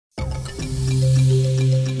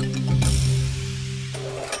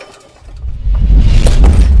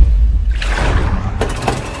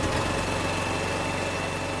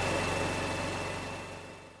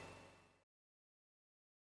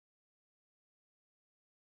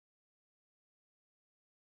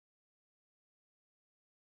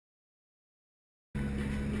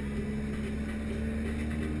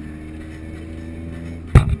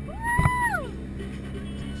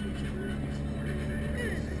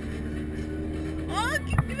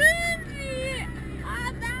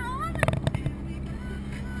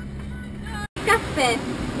café,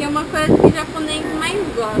 que é uma coisa que o japonês mais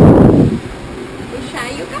gosta. O chá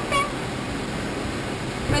e o café.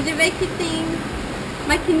 Pode ver que tem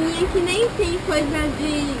maquininha que nem tem coisa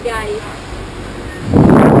de gás.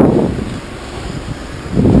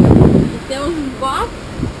 E tem os boss.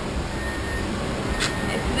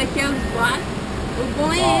 Esse daqui é os boss. O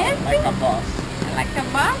bom é esse. Like a boss. Like a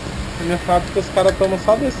boss. Na minha fábrica os caras tomam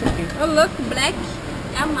só desse aqui. O louco, black.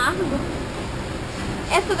 É amargo.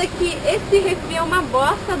 Essa daqui, esse refri é uma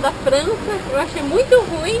bosta da França. Eu achei muito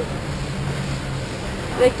ruim.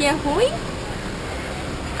 Esse daqui é ruim.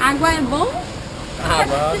 A água é bom. A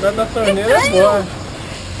água da torneira é boa.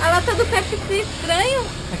 A lata do Pepsi é estranho.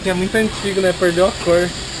 Aqui é muito antigo, né? Perdeu a cor. É,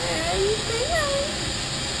 não sei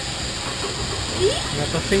não. Ih, Já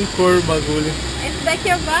tá sem cor o bagulho. esse daqui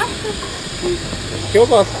eu gosto. Que eu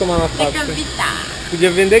gosto de tomar na fábrica. Vitar.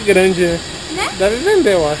 Podia vender grande, né? Né? Deve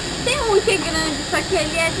vender, eu acho. Tem um que é grande, só que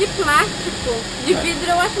ele é de plástico. De vidro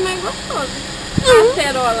eu acho mais gostoso. A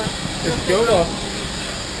acerola. Esse que eu gosto.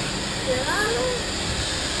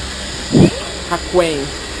 Hakuen.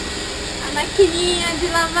 A maquininha de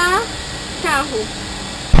lavar carro.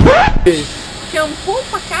 Shampoo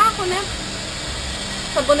pra carro, né?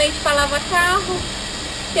 Sabonete pra lavar carro.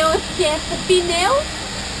 Tem outro que é pro pneu,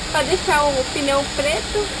 pra deixar o pneu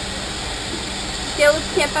preto. Tem outro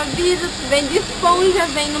que é pra vidro, vem de esponja,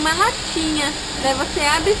 vem numa latinha. Daí você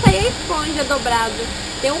abre e sai a esponja dobrado.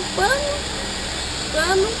 Tem um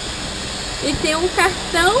pano e tem um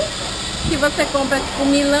cartão que você compra tipo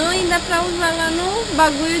Milão e dá pra usar lá no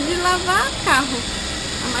bagulho de lavar carro.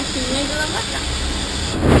 A maquininha de lavar carro.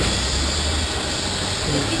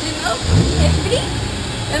 Aqui de novo, refri.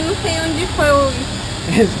 Eu não sei onde foi o...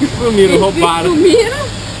 Eles que sumiram, roubaram. Sumiram.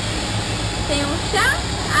 Tem um chá,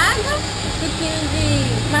 água, suquinho de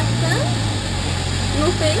maçã. Não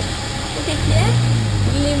sei o que é.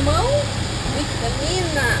 Limão,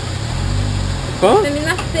 vitamina. Qual?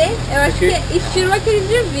 Vitamina C. Eu acho que é estilo aquele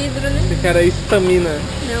de vidro, né? Esse cara é estamina.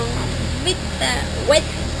 Não.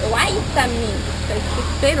 Vitamin.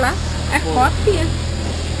 Sei lá. É cópia.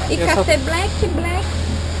 E café black.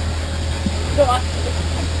 Gosto.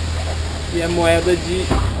 E a moeda de 500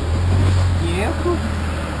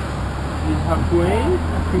 de Hakuen.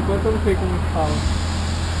 Enquanto eu não sei como que fala.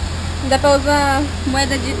 Dá pra usar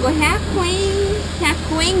moeda de Hakuen,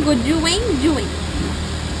 Juen.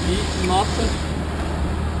 E nossa.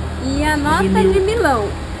 E a nota de Milão.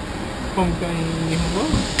 Como que é em irmão?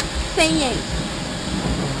 100 ien.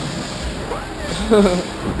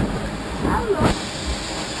 Alô.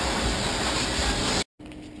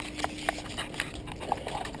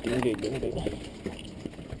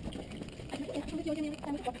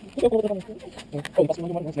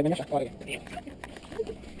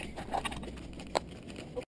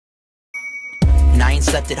 And I ain't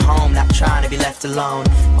slept at home, not trying to be left alone.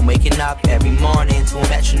 I'm waking up every morning to a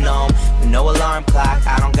metronome. With no alarm clock,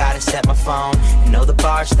 I don't gotta set my phone. You know the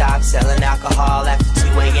bar stopped selling alcohol after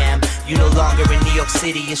 2 a.m. You no longer in New York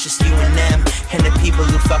City, it's just you and them. And the people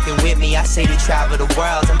who fucking with me, I say they travel the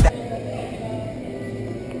world. I'm back.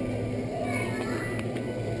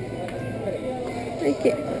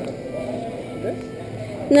 Aqui.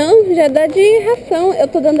 Não, já dá de ração. Eu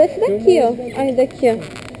tô dando esse daqui, ó. Olha esse daqui, ó.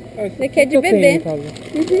 Esse daqui é de bebê. Um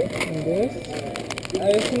desse.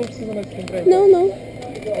 Ah, esse não precisa mais comprar. Não. Vou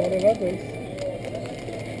levar 2.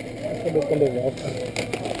 Vou saber quando eu volto.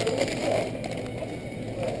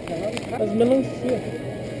 As melancia.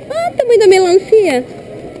 Ah, o tamanho da melancia.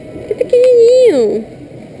 Que pequenininho.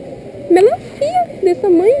 Melancia desse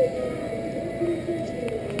tamanho.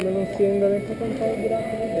 Melancia ainda nem pra tampar o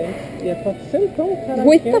buraco de dentro. E é 400, cara.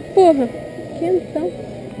 Muita porra. Quentão.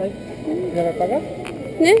 Já vai pagar?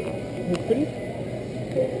 Né? Refri?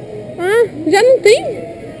 Ah, já não tem?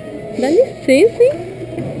 Dá licença, hein?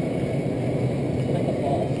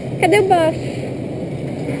 Cadê o boss?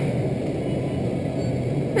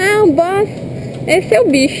 Ah, o boss. Esse é o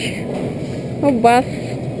bicho. O boss.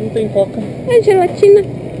 Não tem coca. É gelatina.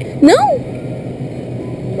 Não?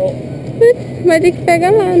 Não. Vai ter que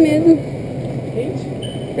pegar lá mesmo. Quente?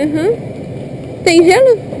 Aham. Tem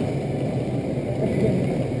gelo?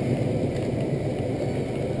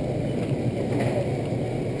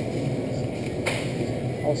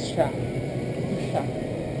 Olha o chá.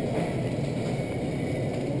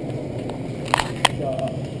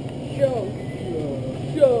 Show.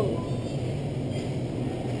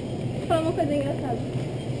 Fala uma coisa engraçada.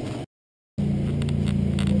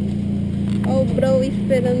 Olha o bro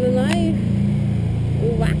esperando nós.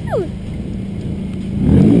 Uau!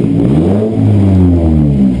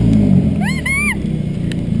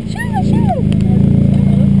 Chuva!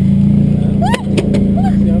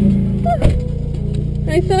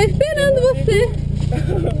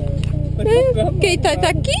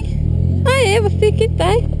 aqui? Ah, é, você que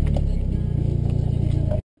tá.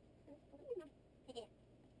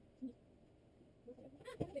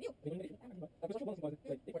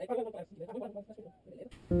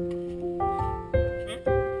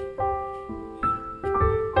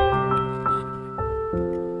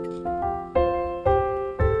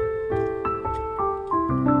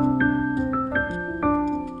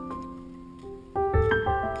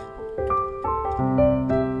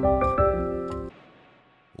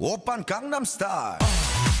 Open Gangnam Style.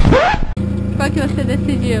 Qual que você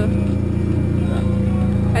decidiu?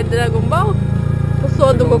 É Dragon Ball? O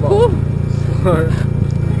sou do Goku?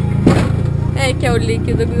 É, que é o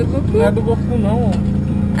líquido do Goku. Não é do Goku não.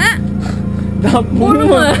 Ah! Da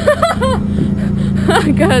Bulma.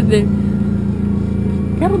 Cadê?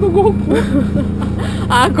 Quero do Goku.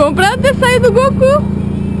 Ah, comprar até sair do Goku.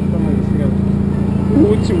 O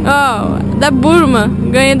último. Ó, da Burma.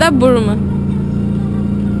 Ganha da Burma.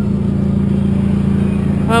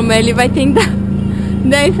 Ó, mas ele vai tentar.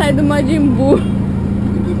 Daí sai do Majin Buu.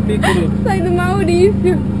 Do Piccolo. Sai do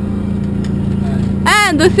Maurício.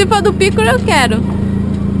 Ah, do se for do Piccolo eu quero.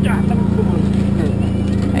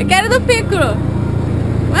 Eu quero do Piccolo.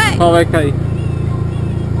 Vai. Qual vai cair?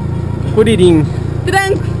 Curirim.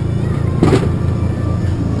 Tranco.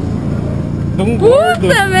 De um gordo.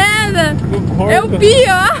 Puta merda. Do gordo. É o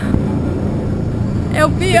pior. É o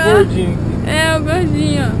pior. Gordinho. É o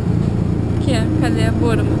gordinho, ó. Aqui, ó. Cadê a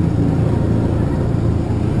Burma?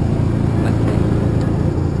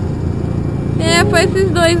 É, foi esses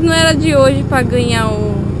dois, não era de hoje pra ganhar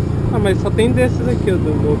o... Ah, mas só tem desses aqui, ó,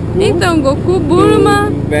 do Goku. Então, Goku, Burma...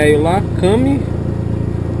 Do velho lá, Kami.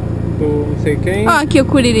 Do não sei quem. Ó, aqui o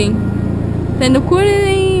Kuririn. Tem do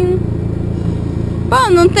Kuririn. Pô,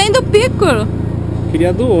 não tem do Piccolo.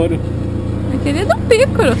 Queria do ouro. Eu queria do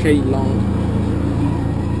Piccolo. Sheilong.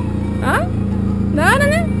 Ó, da hora,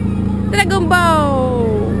 né? Dragon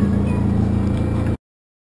Ball.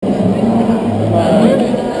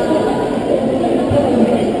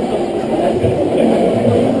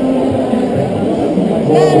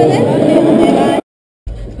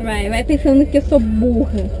 Vai pensando que eu sou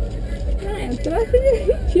burra. Ah, eu trouxe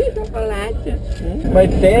de chocolate. Mas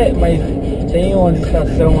tem uma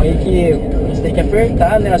estação aí que você tem que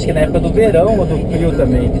apertar, né? Acho que é na época do verão ou do frio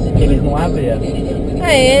também, que eles não abrem ela.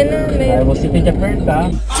 Ah, é, né? Aí você tem que apertar.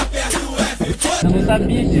 Eu não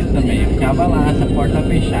sabia disso também, eu ficava lá, essa porta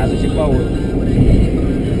fechada, tipo a outra.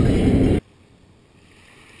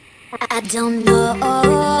 I don't know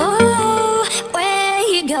where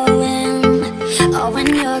you're going or when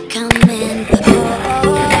you're coming.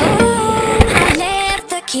 I left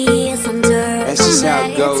the keys under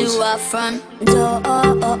to our front door. For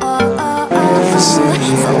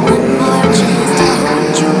one more chance to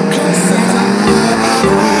hold you close, I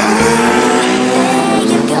don't know where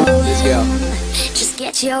you're going. Just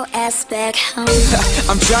get your ass back home.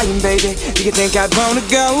 I'm trying, baby. Do you think I'd wanna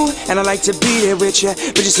go? And I like to be there with you,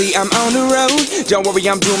 but you see I'm on the road. Don't worry,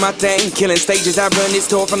 I'm doing my thing, killing stages. I run this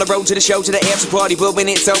tour from the road to the show to the after party. But when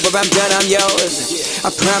it's over, I'm done, I'm yours. I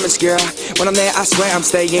promise, girl. When I'm there, I swear I'm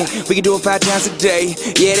staying. We can do it 5 times a day.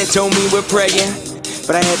 Yeah, they told me we're praying,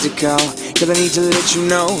 but I had to call, cause I need to let you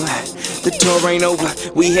know the tour ain't over,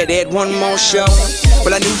 we had one more show.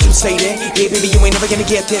 Well, I knew you'd say that, yeah baby, you ain't never gonna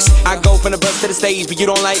get this. I go from the bus to the stage, but you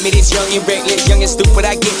don't like me. This young and reckless, young and stupid,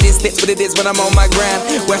 I get this. That's what it is when I'm on my grind.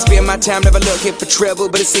 Where I spend my time, never looking for trouble,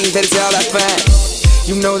 but it seems that it's all I find.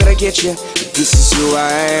 You know that I get you, but this is who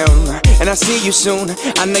I am. And I see you soon,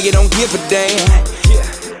 I know you don't give a damn.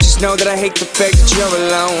 Just know that I hate the fact that you're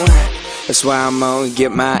alone. That's why I'm gonna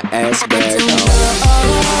get my ass back home.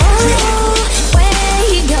 Where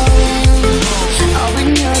you going? Oh,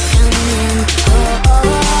 when you're coming home.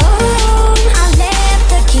 I left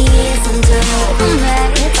the keys under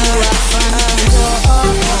the front door.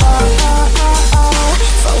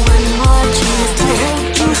 For one more chance to hold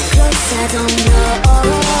you close, I don't know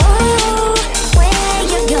where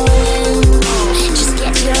you're going. Just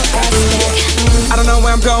get your ass back home. I don't know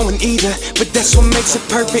where I'm going either, but that's what makes it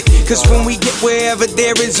perfect. Cause when we get wherever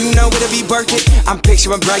there is, you know it'll be worth it. I'm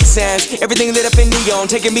picturing bright signs, everything lit up in neon,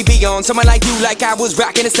 taking me beyond someone like you, like I was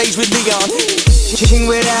rocking the stage with Leon. King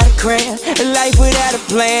without a crown, a life without a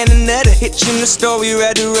plan, another hitch in the story,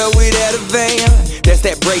 ride the road without a van. That's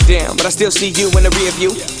that breakdown, but I still see you in the rear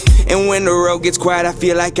view. And when the road gets quiet, I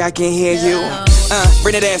feel like I can hear you.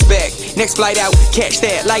 Bring that ass back, next flight out, catch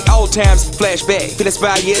that. Like old times, flashback, feel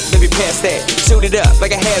inspired, maybe past that. Suited up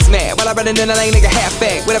like a hazmat, while I running in the lane like a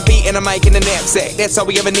halfback. With a beat and a mic in the knapsack, that's all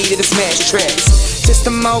we ever needed to smash tracks.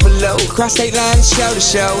 System overload, cross state lines, show to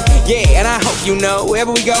show. Yeah, and I hope you know,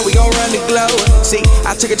 wherever we go, we gon' run the globe. See,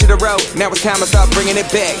 I took it to the road, now it's time to start bringing it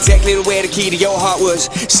back. Exactly the way the key to your heart was,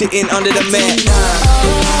 sitting under the mat.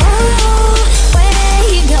 Where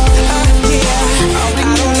you going? I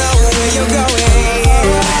don't know where you're going.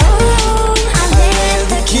 I left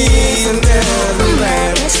the keys under the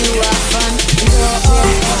mat. to our front door.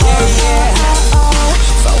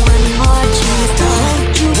 For one more chance to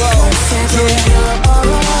hold you closer.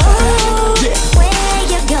 Where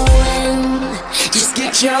you going? Just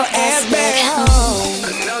get your ass back home. I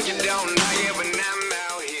know you don't know.